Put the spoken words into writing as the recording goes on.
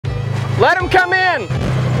Let them come in.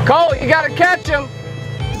 Cole, you gotta catch them.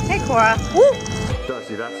 Hey, Cora. Woo.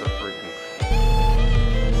 Dusty, that's a freaky.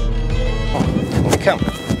 Here they come.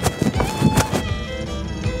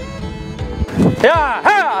 Yeah,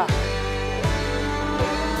 ha!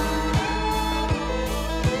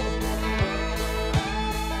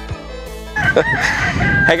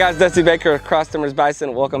 Hey guys, Dusty Baker with Cross Timbers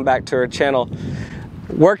Bison. Welcome back to our channel.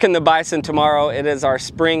 Working the bison tomorrow. It is our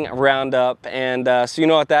spring roundup, and so you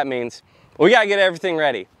know what that means. We gotta get everything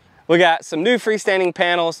ready. We got some new freestanding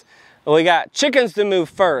panels. We got chickens to move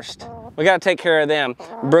first. We gotta take care of them.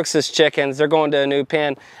 Brooks's chickens, they're going to a new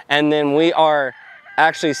pen, and then we are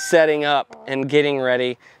actually setting up and getting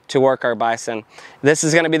ready to work our bison. This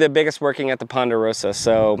is gonna be the biggest working at the Ponderosa,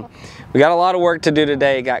 so we got a lot of work to do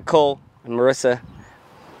today. Got Cole and Marissa,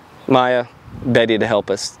 Maya, Betty to help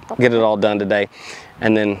us get it all done today.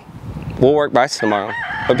 And then we'll work bison tomorrow.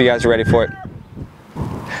 Hope you guys are ready for it.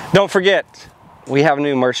 Don't forget, we have a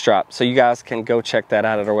new merch drop, so you guys can go check that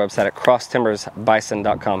out at our website at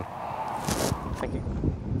crosstimbersbison.com. Thank you.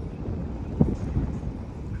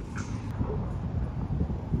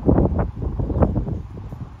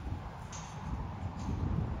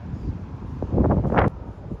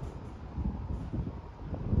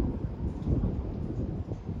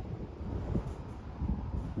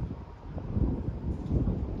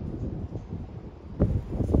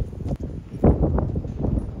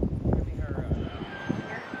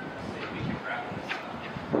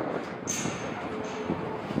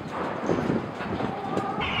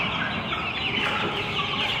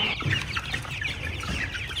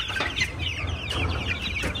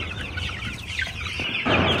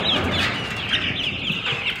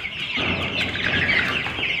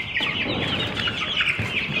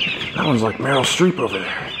 That one's like Meryl Streep over there.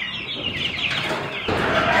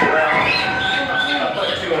 I'll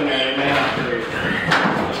put two in there, man.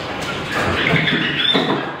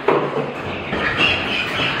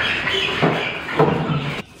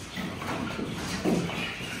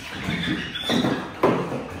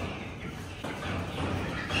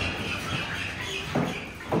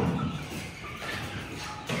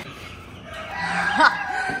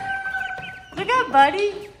 Look out,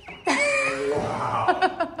 buddy. Wow. Look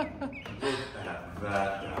at that guy.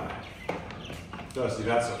 Dusty,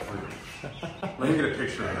 that's a freak. Let me get a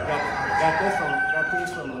picture of that. Got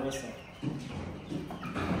these from Marissa.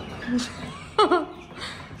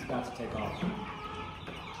 It's about to take off.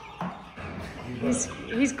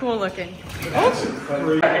 He's cool looking. That's a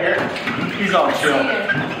freak. He's all chill. Oh,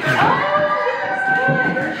 yes,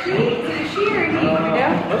 good. Or she? Is it a she or he? You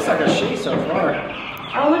know? Looks like a she so far.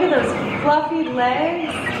 Oh, look at those fluffy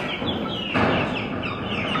legs.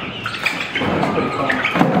 Pretty cool.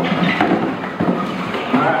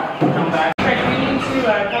 Alright, come back. Do we need to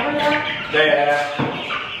cover that? Yeah.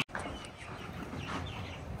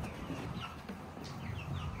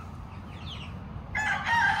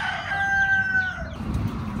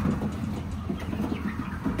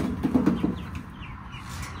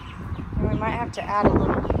 We might have to add a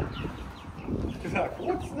little.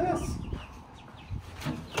 What's this?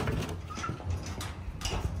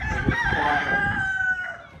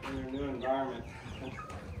 In your new environment.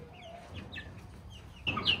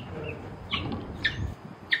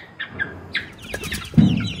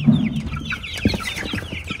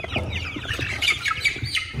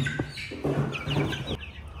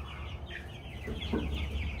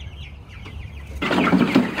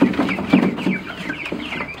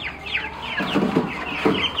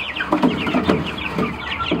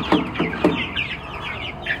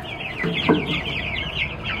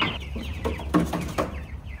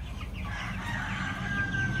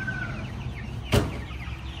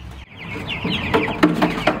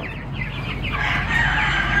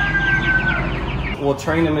 We'll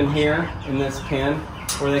train them in here in this pen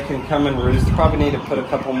where they can come and roost. Probably need to put a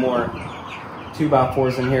couple more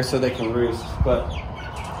 2x4s in here so they can roost, but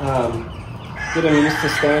get them used to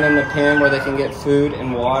staying in the pen where they can get food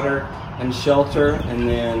and water and shelter, and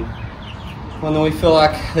then when we feel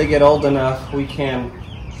like they get old enough, we can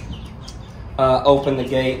open the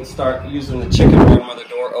gate and start using the chicken run where the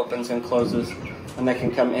door opens and closes, and they can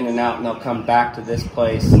come in and out, and they'll come back to this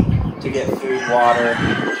place to get food, water,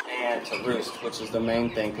 and to roost, which is the main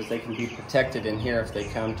thing, because they can be protected in here if they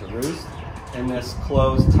come to roost in this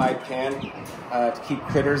closed tight pen to keep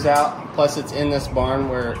critters out. Plus it's in this barn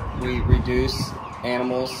where we reduce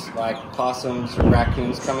animals like possums or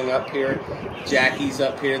raccoons coming up here, jackies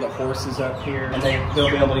up here, the horses up here, and they'll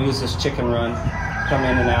be able to use this chicken run, come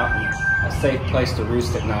in and out, and a safe place to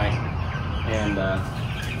roost at night. And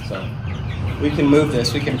so we can move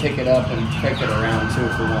this, we can pick it up and take it around too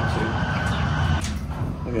if we want to.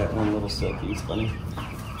 I got one little silky, he's funny.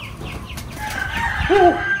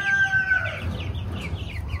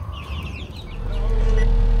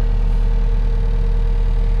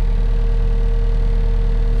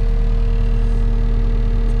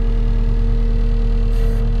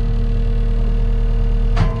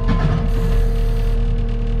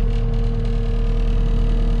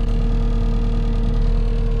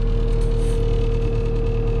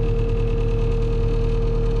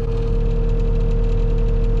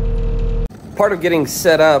 Part of getting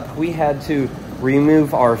set up, we had to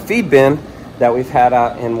remove our feed bin that we've had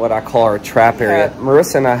out in what I call our trap area.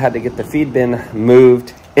 Marissa and I had to get the feed bin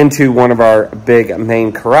moved into one of our big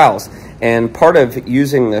main corrals. And part of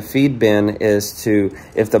using the feed bin is to,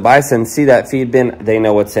 if the bison see that feed bin, they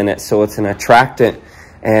know what's in it. So it's an attractant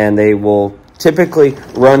and they will typically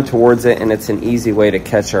run towards it, and it's an easy way to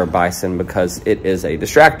catch our bison because it is a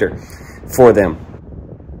distractor for them.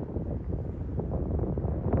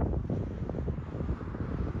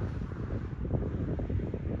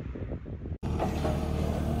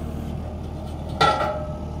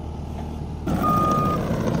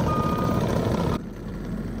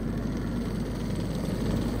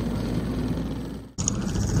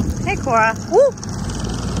 Hey, Cora. Woo!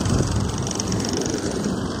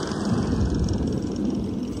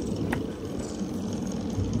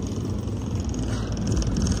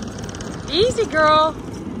 Easy, girl.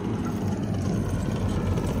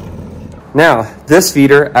 Now, this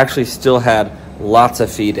feeder actually still had lots of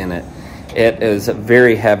feed in it. It is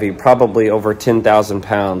very heavy, probably over 10,000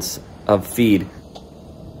 pounds of feed.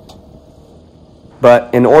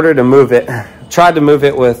 But in order to move it, tried to move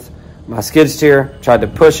it with my skid steer, tried to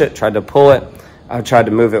push it, tried to pull it. I tried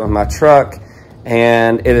to move it with my truck,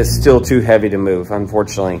 and it is still too heavy to move,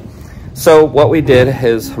 unfortunately. So what we did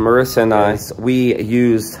is, Marissa and I, we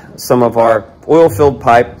used some of our oil-filled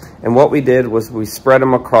pipe, and what we did was we spread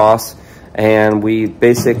them across, and we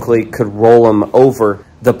basically could roll them over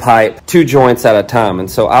the pipe 2 joints at a time.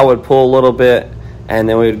 And so I would pull a little bit, and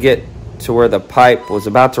then we would get to where the pipe was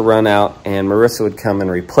about to run out, and Marissa would come and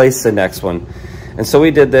replace the next one. And so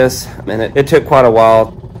we did this, and it took quite a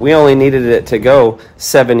while. We only needed it to go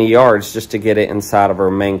 70 yards just to get it inside of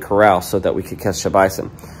our main corral so that we could catch the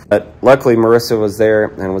bison. But luckily Marissa was there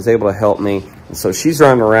and was able to help me. And so she's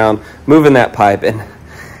running around moving that pipe, and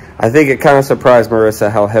I think it kind of surprised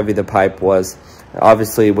Marissa how heavy the pipe was,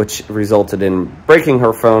 obviously, which resulted in breaking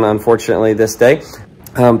her phone, unfortunately, this day.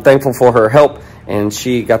 I'm thankful for her help, and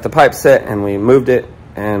she got the pipe set, and we moved it,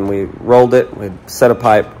 and we rolled it. We set a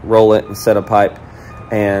pipe, roll it, and set a pipe,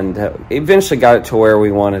 and eventually got it to where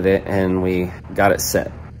we wanted it, and we got it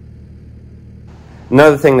set.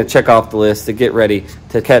 Another thing to check off the list to get ready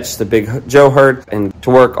to catch the big Joe herd and to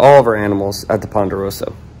work all of our animals at the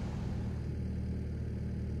Ponderosa.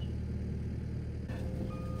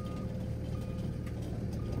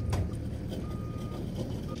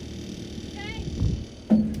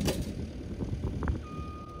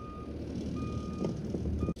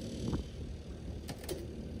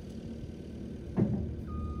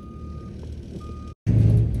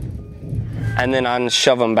 And then I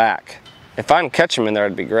shove them back. If I can catch them in there,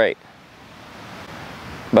 it'd be great.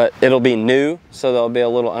 But it'll be new, so they'll be a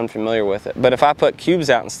little unfamiliar with it. But if I put cubes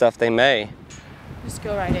out and stuff, they may just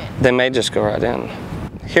go right in. They may just go right in.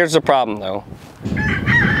 Here's the problem though.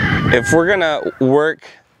 If we're gonna work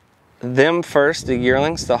them first, the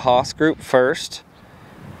yearlings, the Haas group first,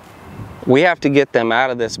 we have to get them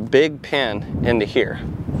out of this big pen into here,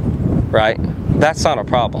 right? That's not a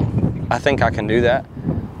problem. I think I can do that.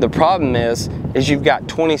 The problem is you've got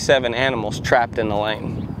 27 animals trapped in the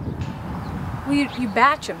lane. Well, you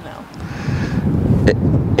batch them though.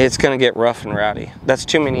 It's gonna get rough and rowdy. That's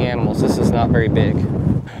too many animals. This is not very big.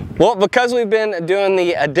 Well, because we've been doing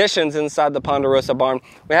the additions inside the Ponderosa barn,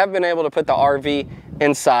 we haven't been able to put the RV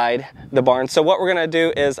inside the barn. So what we're gonna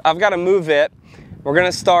do is I've gotta move it. We're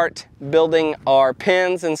gonna start building our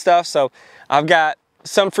pens and stuff. So I've got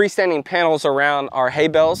some freestanding panels around our hay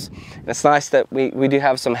bales. And it's nice that we do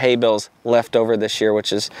have some hay bales left over this year,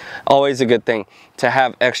 which is always a good thing to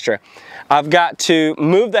have extra. I've got to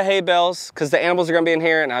move the hay bales because the animals are going to be in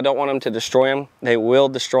here and I don't want them to destroy them. They will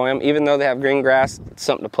destroy them. Even though they have green grass, it's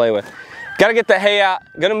something to play with. Got to get the hay out.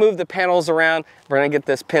 Going to move the panels around. We're going to get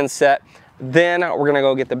this pen set. Then we're going to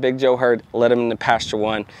go get the big Joe herd, let them into pasture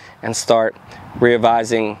 1, and start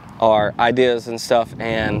revising our ideas and stuff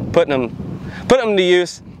and putting them to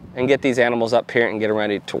use and get these animals up here and get them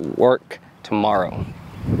ready to work tomorrow.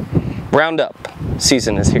 Roundup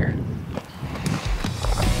season is here.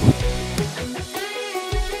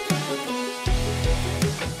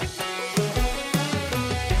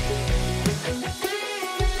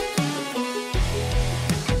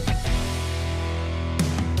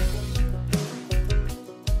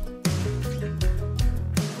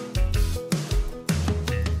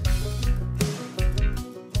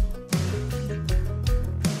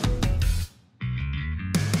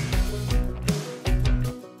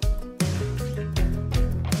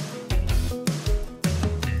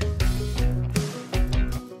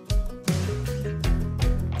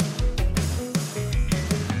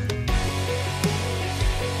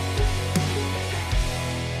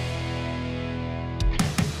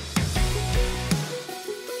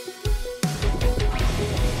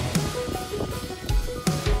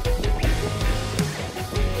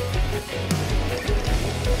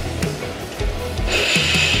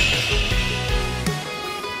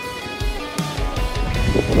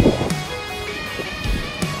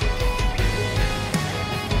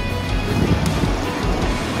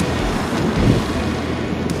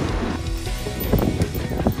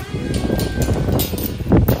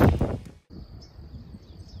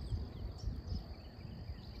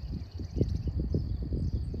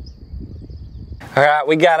 All right,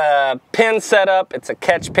 we got a pen set up. It's a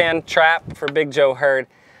catch pen trap for Big Joe herd.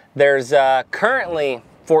 There's currently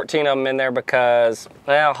 14 of them in there because,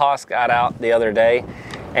 well, Haas got out the other day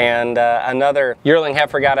and another yearling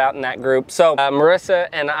heifer got out in that group. So Marissa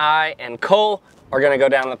and I and Cole are gonna go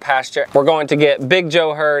down to the pasture. We're going to get Big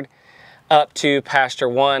Joe herd up to pasture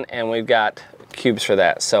 1, and we've got cubes for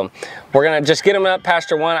that. So we're gonna just get them up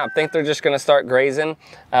pasture 1. I think they're just gonna start grazing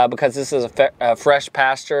because this is a fresh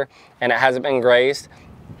pasture and it hasn't been grazed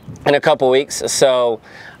in a couple weeks. So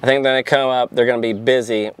I think they're gonna come up, they're gonna be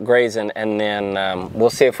busy grazing, and then we'll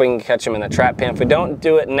see if we can catch them in the trap pen. If we don't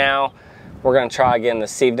do it now, we're gonna try again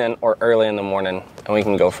this evening or early in the morning, and we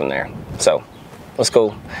can go from there. So let's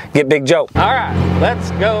go get Big Joe. All right,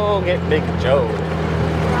 let's go get Big Joe.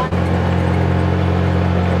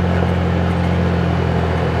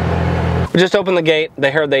 We just opened the gate, they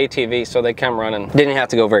heard the ATV, so they come running. Didn't have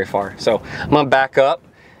to go very far. So I'm gonna back up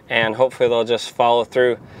and hopefully they'll just follow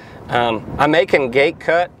through. I'm making gate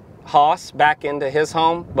cut Haas back into his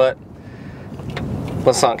home, but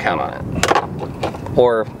let's not count on it.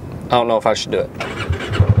 Or I don't know if I should do it.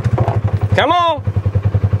 Come on!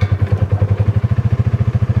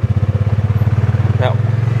 That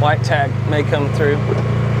white tag may come through.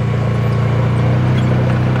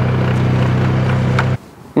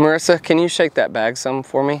 Marissa, can you shake that bag some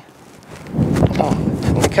for me? Oh,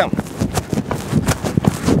 here we come.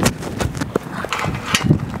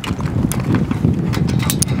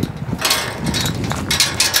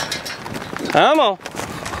 Come on.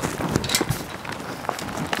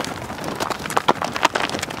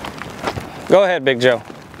 Go ahead, Big Joe.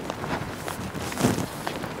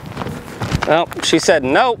 Oh, she said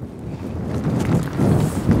no.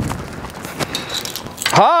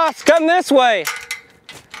 Haas, come this way.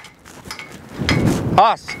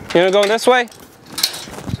 Haas, you wanna go this way?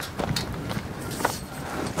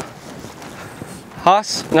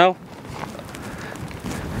 Haas, no?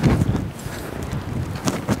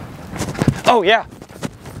 Oh yeah,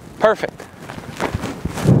 perfect.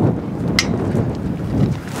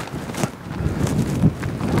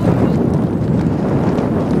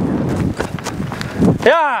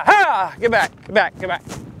 Yeah, ha! Get back, get back, get back.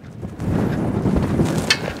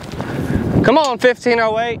 Come on,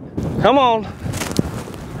 1508. Come on.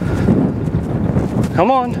 Come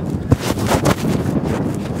on.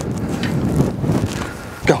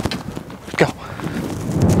 Go. Go.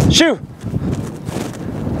 Shoo!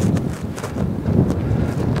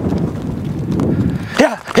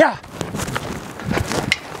 Yeah, yeah.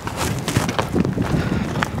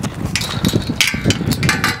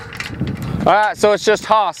 All right, so it's just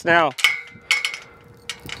Haas now.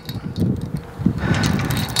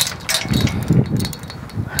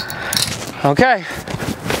 Okay.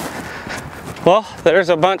 Well, there's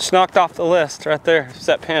a bunch knocked off the list right there,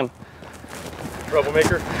 except him.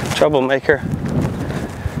 Troublemaker? Troublemaker.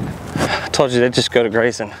 I told you they'd just go to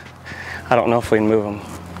grazing. I don't know if we can move them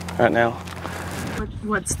right now.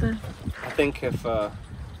 What's the? I think if, I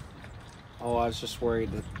was just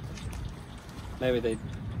worried that maybe they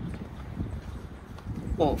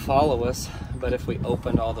won't follow us, but if we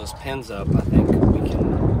opened all those pens up, I think we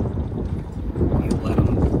can let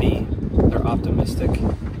them be. They're optimistic.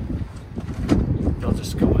 They'll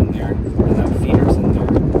just go in there and have feeders in there.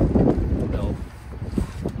 They'll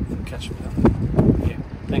catch them. Yeah,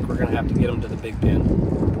 I think we're gonna have to get them to the big pen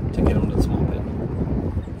to get them to the small pen.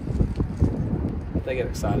 They get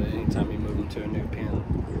excited anytime you move them to a new pen,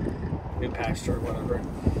 new pasture or whatever.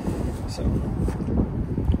 So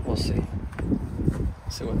we'll see.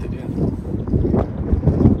 See what they do.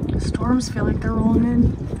 Storms feel like they're rolling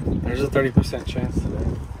in. There's a 30% chance today.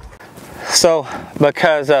 So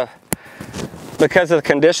because of the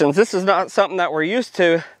conditions, this is not something that we're used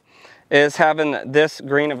to, is having this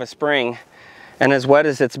green of a spring. And as wet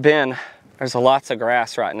as it's been, there's lots of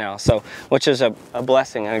grass right now, so which is a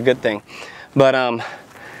blessing and a good thing. But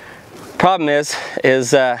problem is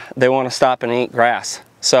they want to stop and eat grass.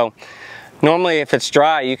 So normally if it's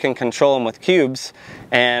dry, you can control them with cubes,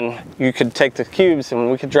 and you could take the cubes and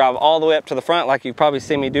we could drive all the way up to the front like you've probably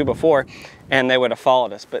seen me do before, and they would have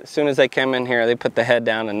followed us. But as soon as they came in here, they put the head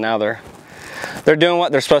down, and now they're doing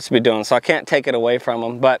what they're supposed to be doing, so I can't take it away from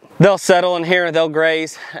them. But they'll settle in here, they'll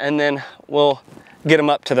graze, and then we'll get them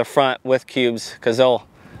up to the front with cubes, because they'll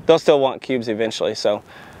still want cubes eventually. So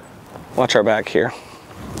watch our back here.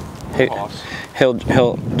 He'll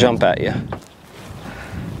jump at you.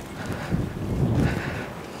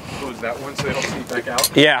 Close that one so they don't sneak back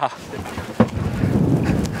out? Yeah.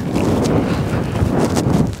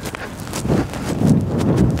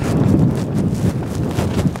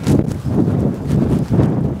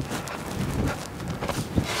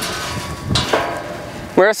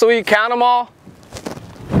 Marissa, will you count them all?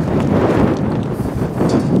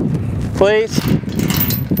 Please.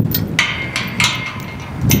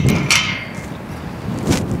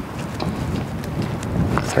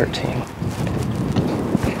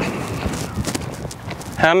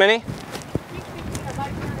 How many?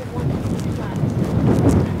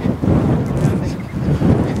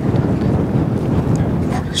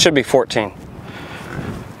 Should be 14.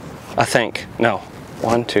 I think. No.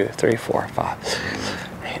 1, 2, 3, 4, 5, 6,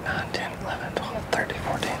 8, 9, 10, 11, 12, 13,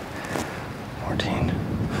 14. 14.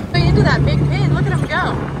 Into that big pin. Look at him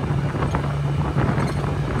go.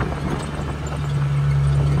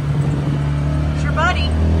 It's your buddy.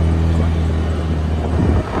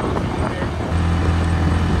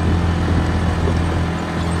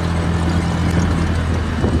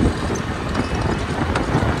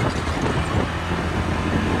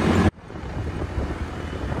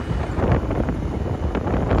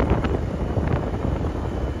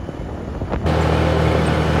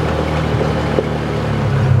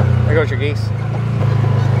 There goes your geese.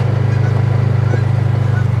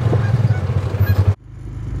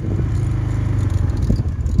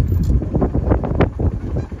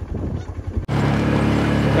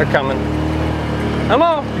 They're coming. Come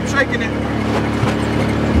on. Keep shaking it.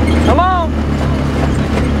 Come on.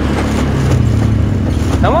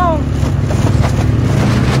 Come on.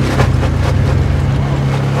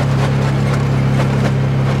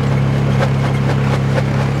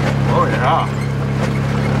 Oh yeah.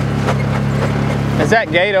 Is that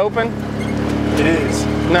gate open? It is.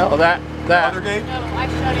 No, that. Other gate? No, I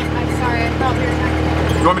shut it. I'm sorry. I thought we were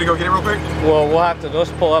talking. You want me to go get it real quick? Well, we'll have to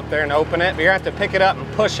just pull up there and open it, but you're gonna have to pick it up and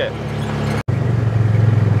push it.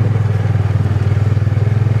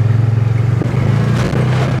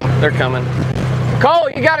 They're coming. Cole,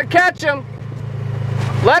 you gotta catch them.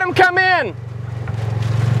 Let them come in.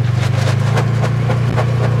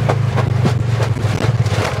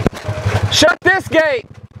 Shut this gate.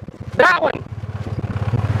 That one.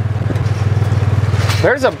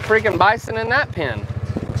 There's a freaking bison in that pen.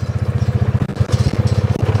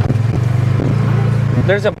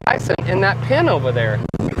 There's a bison in that pen over there.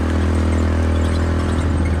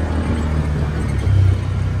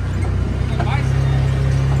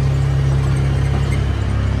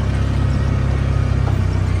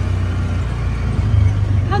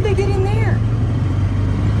 How'd they get in there?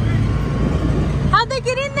 How'd they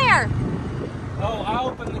get in there? Oh, I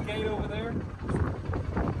opened the gate over there. No,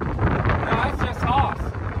 that's just Hoss.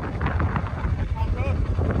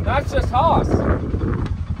 That's just Hoss.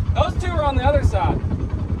 Those two are on the other side.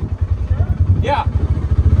 Yeah.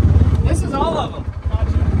 This is all of them.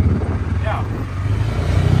 Gotcha. Yeah.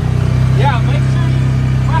 Yeah, make sure you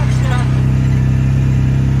wax that.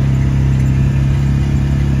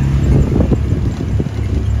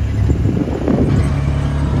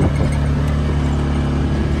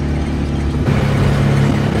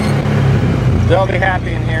 They'll be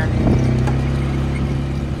happy in here.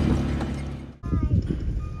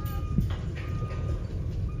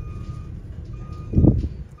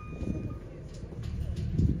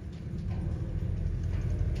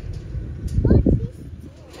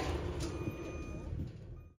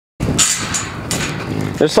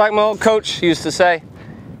 Just like my old coach used to say,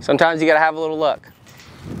 sometimes you gotta have a little luck.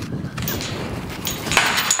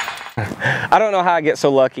 I don't know how I get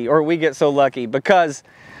so lucky, or we get so lucky, because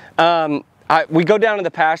we go down to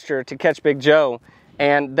the pasture to catch Big Joe,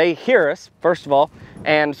 and they hear us, first of all,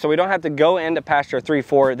 and so we don't have to go into pasture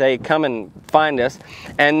 3-4, they come and find us,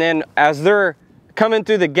 and then as they're coming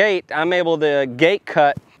through the gate, I'm able to gate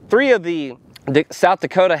cut 3 of the South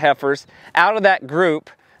Dakota heifers out of that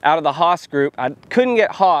group, out of the Haas group. I couldn't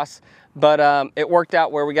get Haas, but it worked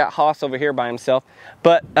out where we got Haas over here by himself.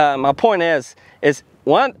 But my point is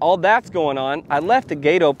one, all that's going on, I left the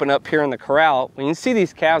gate open up here in the corral. When you see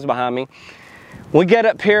these calves behind me, we get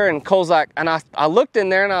up here and Cole's like, and I looked in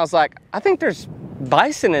there and I was like, I think there's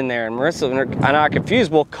bison in there. And Marissa and I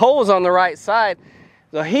confused. Well, Cole was on the right side.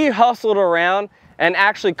 So he hustled around and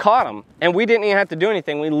actually caught them. And we didn't even have to do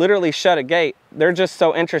anything. We literally shut a gate. They're just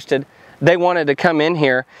so interested. They wanted to come in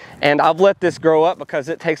here, and I've let this grow up because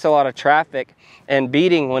it takes a lot of traffic and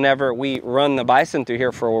beating whenever we run the bison through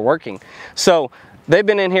here for working. So they've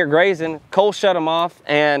been in here grazing. Cole shut them off,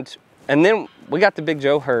 and then we got the Big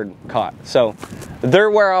Joe herd caught. So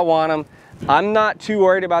they're where I want them. I'm not too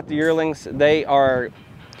worried about the yearlings. They are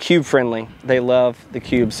cube friendly. They love the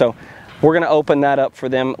cube. So we're gonna open that up for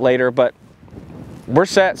them later, but we're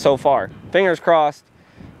set so far. Fingers crossed.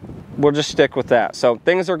 We'll just stick with that. So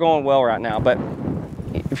things are going well right now, but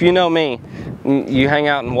if you know me, you hang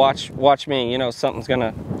out and watch me, you know something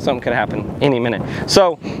could happen any minute.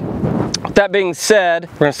 So With that being said,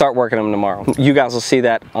 we're gonna start working them tomorrow. You guys will see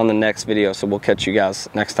that on the next video, so we'll catch you guys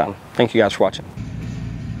next time. Thank you guys for watching.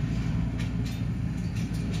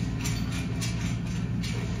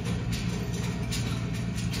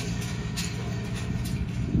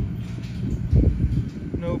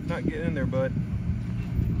 Nope, not getting in there, bud.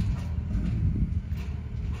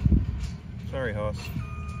 Sorry, Hoss.